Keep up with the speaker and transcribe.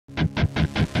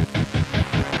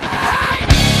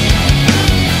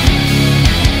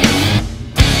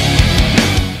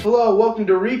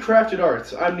welcome to ReCrafted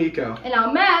Arts. I'm Nico. And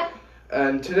I'm Matt.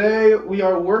 And today we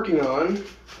are working on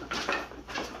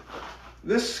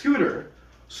this scooter.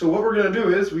 So what we're going to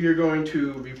do is we are going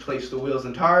to replace the wheels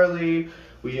entirely.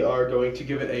 We are going to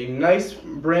give it a nice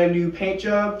brand new paint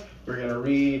job. We're going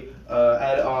to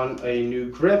add on a new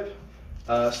grip,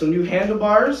 some new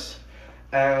handlebars,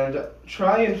 and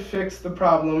try and fix the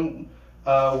problem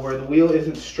where the wheel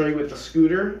isn't straight with the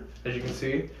scooter, as you can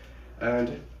see.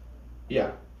 And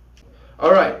yeah.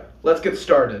 Alright, let's get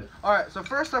started. Alright, so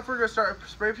first off we're going to start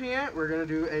spray painting it. We're going to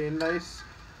do a nice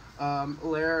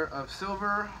layer of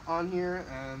silver on here,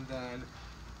 and then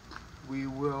we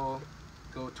will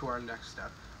go to our next step.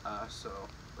 So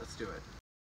let's do it.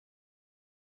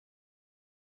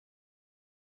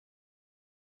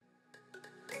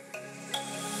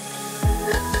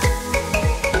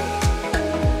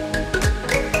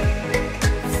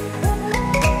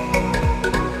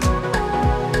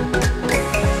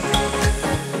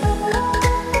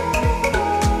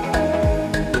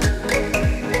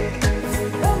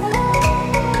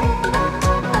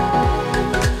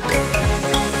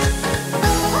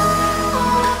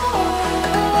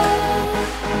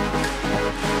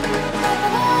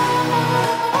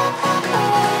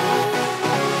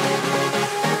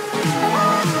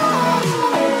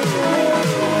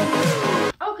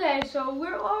 So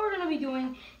what we're going to be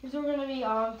doing is we're going to be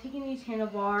taking these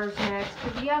handlebars next,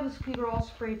 because we have the scooter all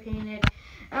spray painted.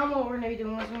 And what we're going to be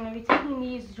doing is we're going to be taking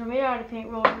these, which are made out of paint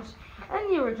rollers,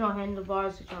 and the original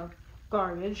handlebars, which are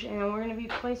garbage, and we're going to be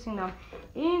placing them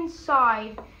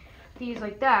inside these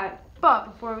like that.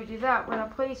 But before we do that, we're going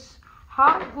to place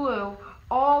hot glue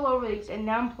all over these and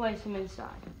then place them inside.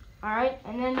 Alright,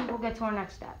 and then we'll get to our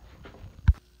next step.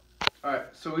 Alright,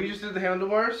 so we just did the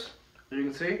handlebars, as you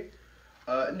can see.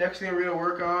 Next thing we're going to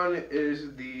work on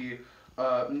is the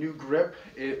new grip.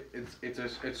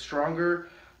 It's stronger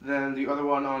than the other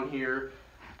one on here,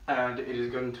 and it is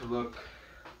going to look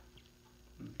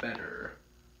better.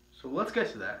 So let's get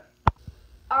to that.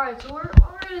 Alright, so what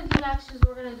we're going to do next is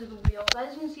we're going to do the wheels.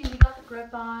 As you can see, we got the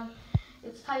grip on,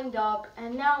 it's tightened up,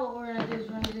 and now what we're going to do is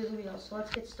we're going to do the wheels. So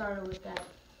let's get started with that.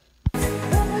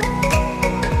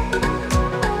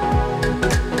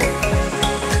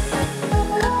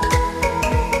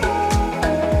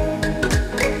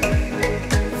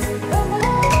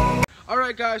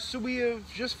 Alright guys, so we have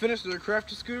just finished the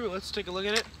ReCrafted scooter. Let's take a look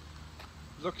at it.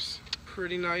 Looks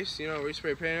pretty nice, you know, we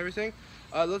spray paint and everything.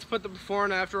 Let's put the before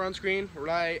and after on screen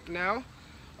right now.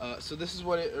 So this is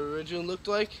what it originally looked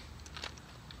like.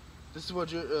 This is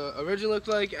what it originally looked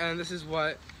like, and this is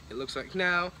what it looks like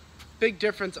now. Big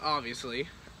difference, obviously.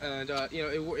 And you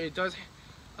know, it does.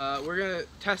 We're gonna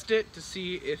test it to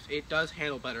see if it does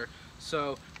handle better.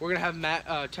 So we're gonna have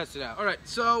Matt test it out. All right,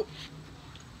 so.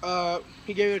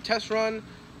 He gave it a test run.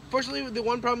 Fortunately, the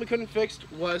one problem we couldn't fix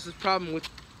was this problem with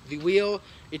the wheel.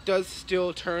 It does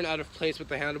still turn out of place with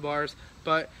the handlebars,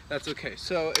 but that's okay.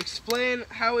 So explain,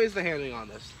 how is the handling on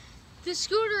this? The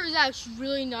scooter is actually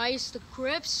really nice. The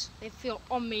grips, they feel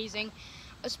amazing,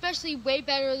 especially way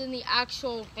better than the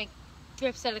actual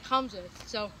grips that it comes with.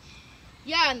 So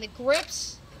yeah, and the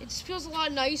grips, it just feels a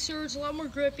lot nicer. It's a lot more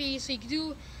grippy, so you can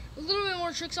do a little bit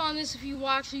more tricks on this if you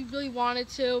actually really wanted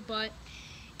to. But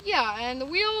yeah, and the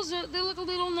wheels, they look a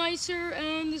little nicer,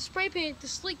 and the spray paint, the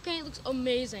sleek paint looks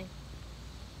amazing.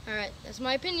 Alright, that's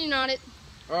my opinion on it.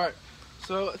 Alright,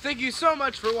 so thank you so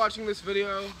much for watching this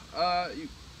video.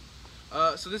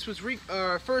 So this was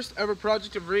our first ever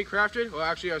project of ReCrafted, well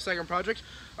actually our second project.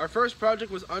 Our first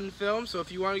project was unfilmed, so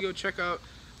if you want to go check out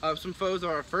some photos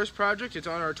of our first project, it's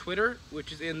on our Twitter,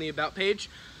 which is in the About page.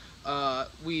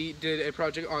 We did a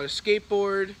project on a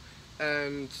skateboard,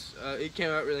 and it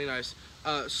came out really nice.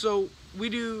 So we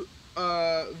do,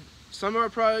 some of our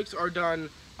projects are done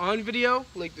on video,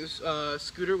 like this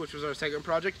scooter, which was our second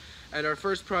project, and our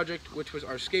first project, which was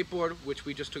our skateboard, which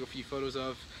we just took a few photos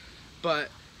of. But,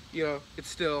 you know, it's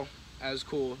still as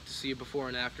cool to see a before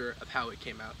and after of how it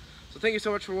came out. So thank you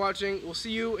so much for watching. We'll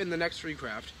see you in the next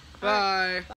ReCraft. Bye!